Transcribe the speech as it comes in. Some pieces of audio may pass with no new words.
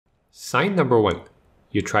Sign number 1.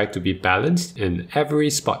 You try to be balanced in every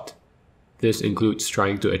spot. This includes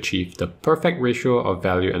trying to achieve the perfect ratio of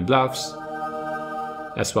value and bluffs,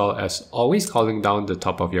 as well as always calling down the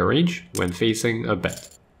top of your range when facing a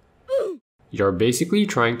bet. You're basically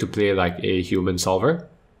trying to play like a human solver,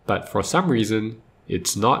 but for some reason,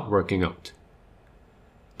 it's not working out.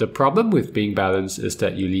 The problem with being balanced is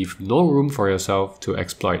that you leave no room for yourself to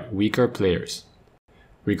exploit weaker players.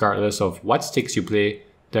 Regardless of what stakes you play,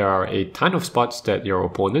 there are a ton of spots that your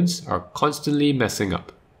opponents are constantly messing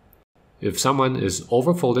up. If someone is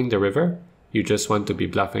overfolding the river, you just want to be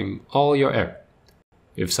bluffing all your air.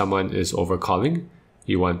 If someone is overcalling,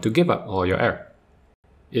 you want to give up all your air.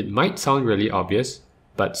 It might sound really obvious,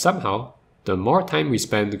 but somehow, the more time we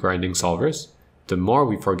spend grinding solvers, the more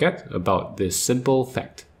we forget about this simple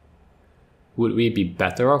fact. Would we be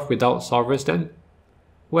better off without solvers then?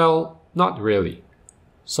 Well, not really.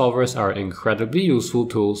 Solvers are incredibly useful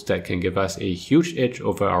tools that can give us a huge edge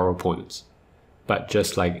over our opponents. But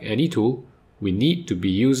just like any tool, we need to be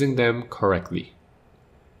using them correctly.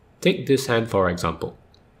 Take this hand for example.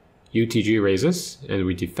 UTG raises and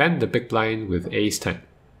we defend the big blind with ace-10.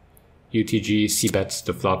 UTG c-bets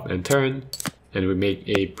the flop and turn, and we make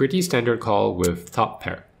a pretty standard call with top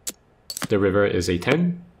pair. The river is a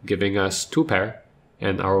 10, giving us 2 pair,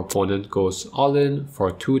 and our opponent goes all in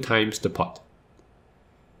for 2 times the pot.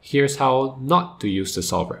 Here's how not to use the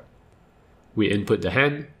solver. We input the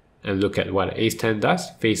hand and look at what ace-10 does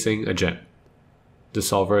facing a gem. The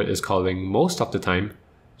solver is calling most of the time,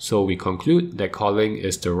 so we conclude that calling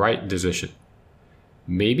is the right decision.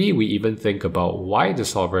 Maybe we even think about why the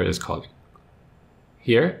solver is calling.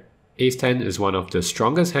 Here, ace-10 is one of the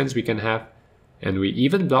strongest hands we can have, and we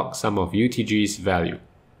even block some of UTG's value.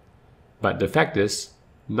 But the fact is,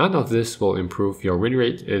 none of this will improve your win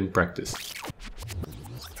rate in practice.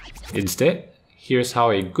 Instead, here's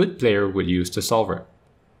how a good player would use the solver.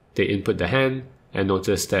 They input the hand and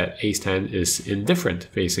notice that ace-10 is indifferent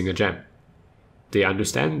facing a jam. They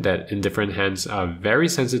understand that indifferent hands are very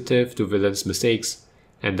sensitive to villains' mistakes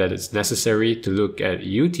and that it's necessary to look at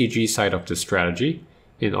UTG's side of the strategy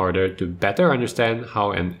in order to better understand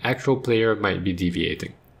how an actual player might be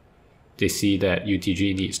deviating. They see that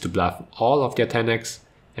UTG needs to bluff all of their 10x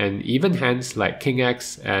and even hands like King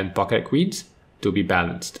X and Pocket Queens to be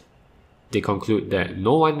balanced. They conclude that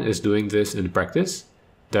no one is doing this in practice,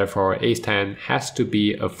 therefore ace-10 has to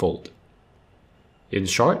be a fold. In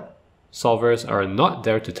short, solvers are not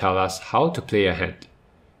there to tell us how to play a hand.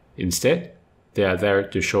 Instead, they are there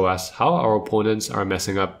to show us how our opponents are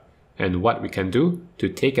messing up and what we can do to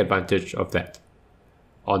take advantage of that.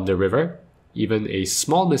 On the river, even a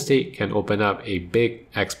small mistake can open up a big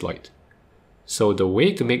exploit. So the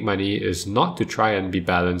way to make money is not to try and be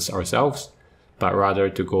balanced ourselves, but rather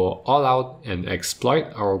to go all out and exploit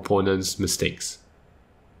our opponent's mistakes.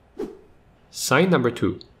 Sign number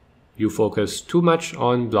 2. You focus too much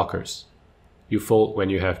on blockers. You fold when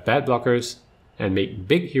you have bad blockers and make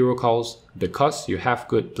big hero calls because you have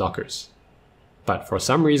good blockers. But for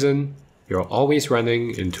some reason, you're always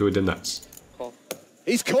running into the nuts.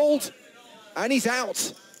 He's called and he's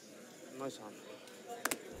out. Nice one.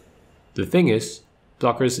 The thing is,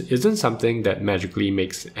 blockers isn't something that magically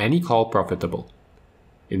makes any call profitable.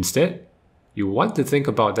 Instead, you want to think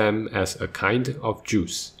about them as a kind of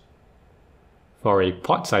juice. For a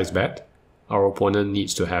pot-sized bet, our opponent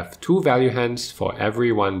needs to have 2 value hands for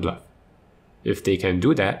every 1 bluff. If they can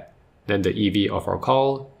do that, then the EV of our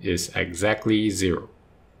call is exactly 0.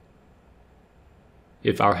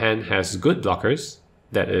 If our hand has good blockers,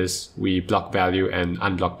 that is, we block value and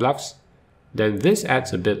unblock bluffs, then this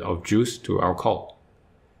adds a bit of juice to our call.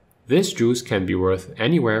 This juice can be worth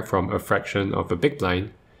anywhere from a fraction of a big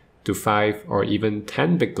blind to 5 or even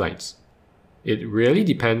 10 big blinds. It really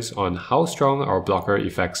depends on how strong our blocker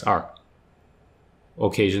effects are.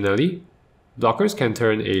 Occasionally, blockers can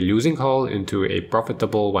turn a losing call into a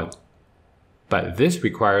profitable one. But this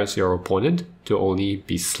requires your opponent to only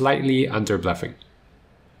be slightly underbluffing.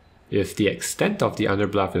 If the extent of the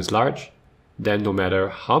underbluff is large, then no matter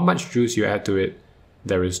how much juice you add to it,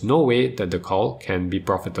 there is no way that the call can be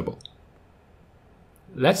profitable.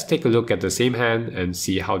 Let's take a look at the same hand and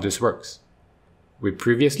see how this works. We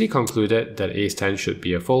previously concluded that ace-10 should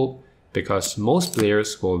be a fold because most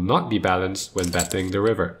players will not be balanced when betting the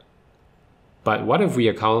river. But what if we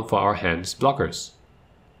account for our hand's blockers?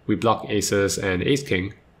 We block aces and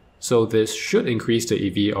ace-king, so this should increase the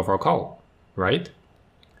EV of our call, right?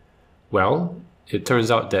 Well, it turns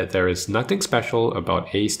out that there is nothing special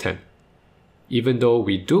about ace-10. Even though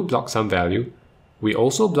we do block some value, we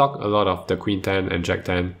also block a lot of the queen-10 and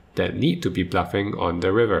jack-10 that need to be bluffing on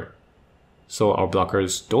the river. so our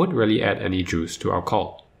blockers don't really add any juice to our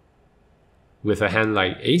call. With a hand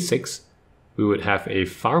like a6, we would have a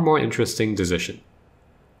far more interesting decision.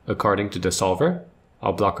 According to the solver,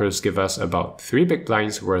 our blockers give us about 3 big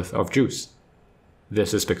blinds worth of juice.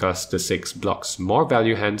 This is because the 6 blocks more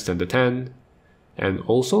value hands than the 10, and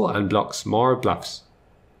also unblocks more bluffs.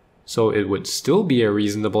 So it would still be a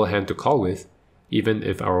reasonable hand to call with, even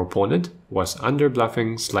if our opponent was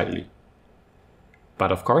under-bluffing slightly.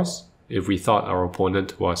 But of course, if we thought our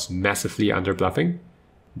opponent was massively under-bluffing,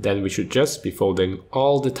 then we should just be folding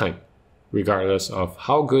all the time, regardless of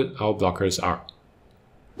how good our blockers are.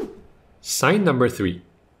 Sign number 3.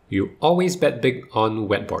 You always bet big on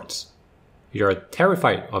wet boards. You're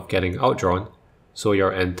terrified of getting outdrawn, so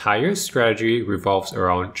your entire strategy revolves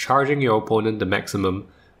around charging your opponent the maximum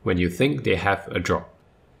when you think they have a draw.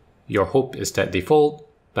 Your hope is that they fold,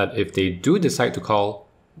 but if they do decide to call,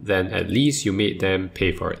 then at least you made them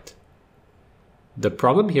pay for it. The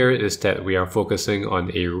problem here is that we are focusing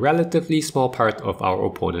on a relatively small part of our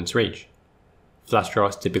opponent's range. Flush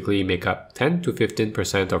draws typically make up 10 to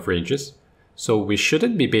 15% of ranges, so we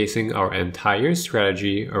shouldn't be basing our entire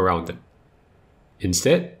strategy around them.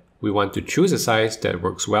 Instead, we want to choose a size that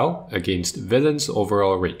works well against villain's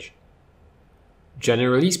overall range.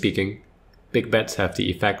 Generally speaking, big bets have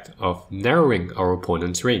the effect of narrowing our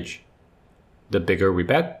opponent's range. The bigger we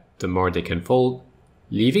bet, the more they can fold,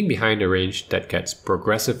 leaving behind a range that gets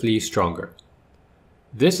progressively stronger.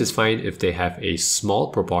 This is fine if they have a small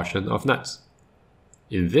proportion of nuts.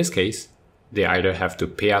 In this case, they either have to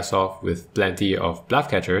pay us off with plenty of bluff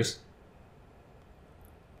catchers,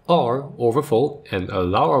 or overfold and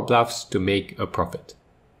allow our bluffs to make a profit.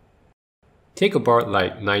 Take a board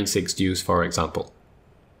like 9-6 deuce for example.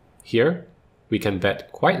 Here, we can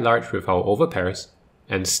bet quite large with our overpairs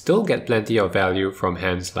and still get plenty of value from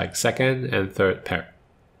hands like second and third pair.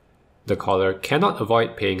 The caller cannot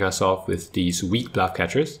avoid paying us off with these weak bluff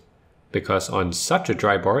catchers, because on such a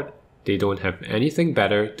dry board, they don't have anything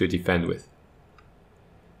better to defend with.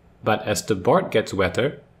 But as the board gets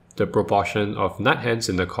wetter, the proportion of nut hands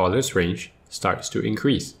in the caller's range starts to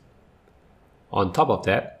increase. On top of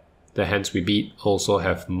that, the hands we beat also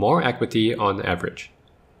have more equity on average.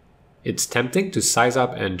 It's tempting to size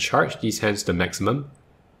up and charge these hands the maximum,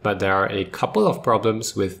 but there are a couple of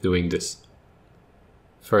problems with doing this.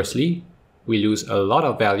 Firstly, we lose a lot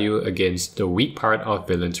of value against the weak part of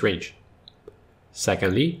villain's range.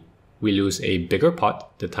 Secondly, we lose a bigger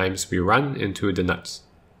pot the times we run into the nuts.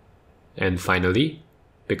 And finally,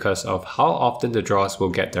 because of how often the draws will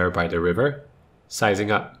get there by the river,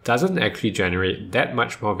 sizing up doesn't actually generate that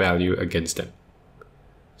much more value against them.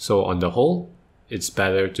 So on the whole, it's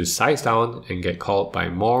better to size down and get called by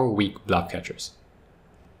more weak bluff catchers.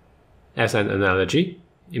 As an analogy,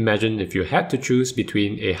 imagine if you had to choose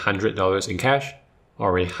between $100 in cash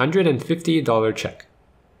or a $150 check.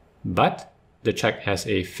 But the check has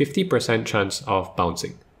a 50% chance of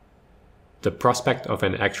bouncing. The prospect of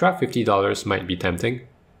an extra $50 might be tempting,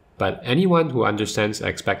 but anyone who understands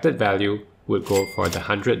expected value would go for the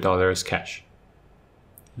 $100 cash.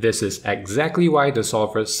 This is exactly why the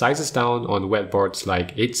solver sizes down on wet boards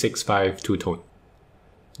like 8-6-5 two-tone.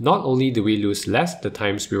 Not only do we lose less the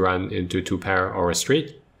times we run into two-pair or a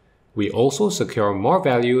straight, we also secure more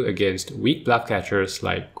value against weak bluff catchers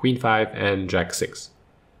like Queen 5 and Jack 6,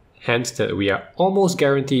 hands that we are almost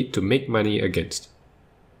guaranteed to make money against.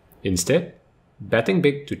 Instead, betting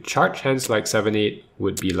big to charge hands like 7-8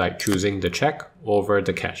 would be like choosing the check over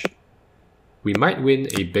the cash. We might win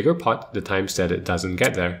a bigger pot the times that it doesn't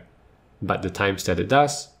get there, but the times that it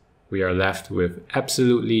does, we are left with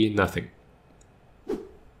absolutely nothing.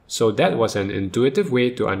 So that was an intuitive way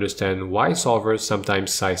to understand why solvers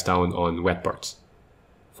sometimes size down on wet boards.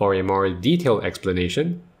 For a more detailed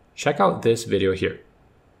explanation, check out this video here.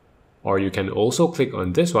 Or you can also click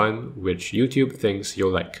on this one, which YouTube thinks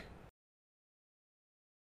you'll like.